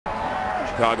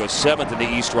Chicago 7th in the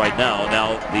East right now.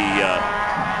 Now the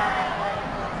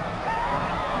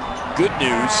good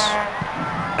news,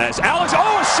 as Alex,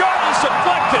 a shot is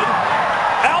deflected.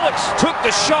 Alex took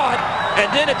the shot,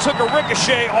 and then it took a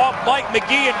ricochet off Mike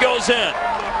Magee and goes in.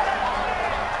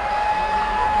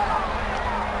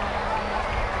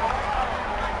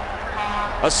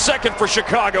 A second for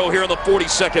Chicago here in the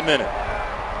 42nd minute.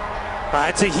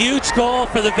 It's a huge goal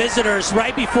for the visitors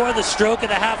right before the stroke of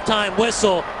the halftime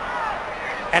whistle.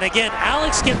 And again,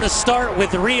 Alex getting the start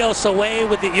with Rios away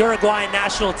with the Uruguayan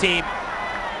national team.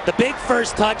 The big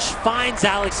first touch finds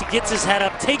Alex. He gets his head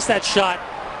up, takes that shot.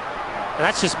 And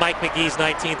that's just Mike Magee's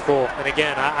 19th goal. And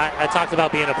again, I talked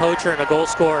about being a poacher and a goal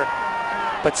scorer.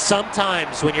 But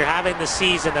sometimes when you're having the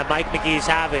season that Mike Magee's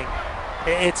having,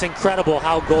 it's incredible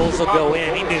how goals will go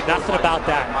in. He knew nothing about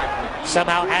that.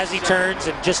 Somehow, as he turns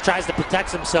and just tries to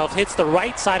protect himself, hits the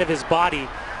right side of his body.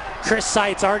 Chris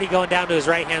Seitz already going down to his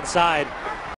right-hand side.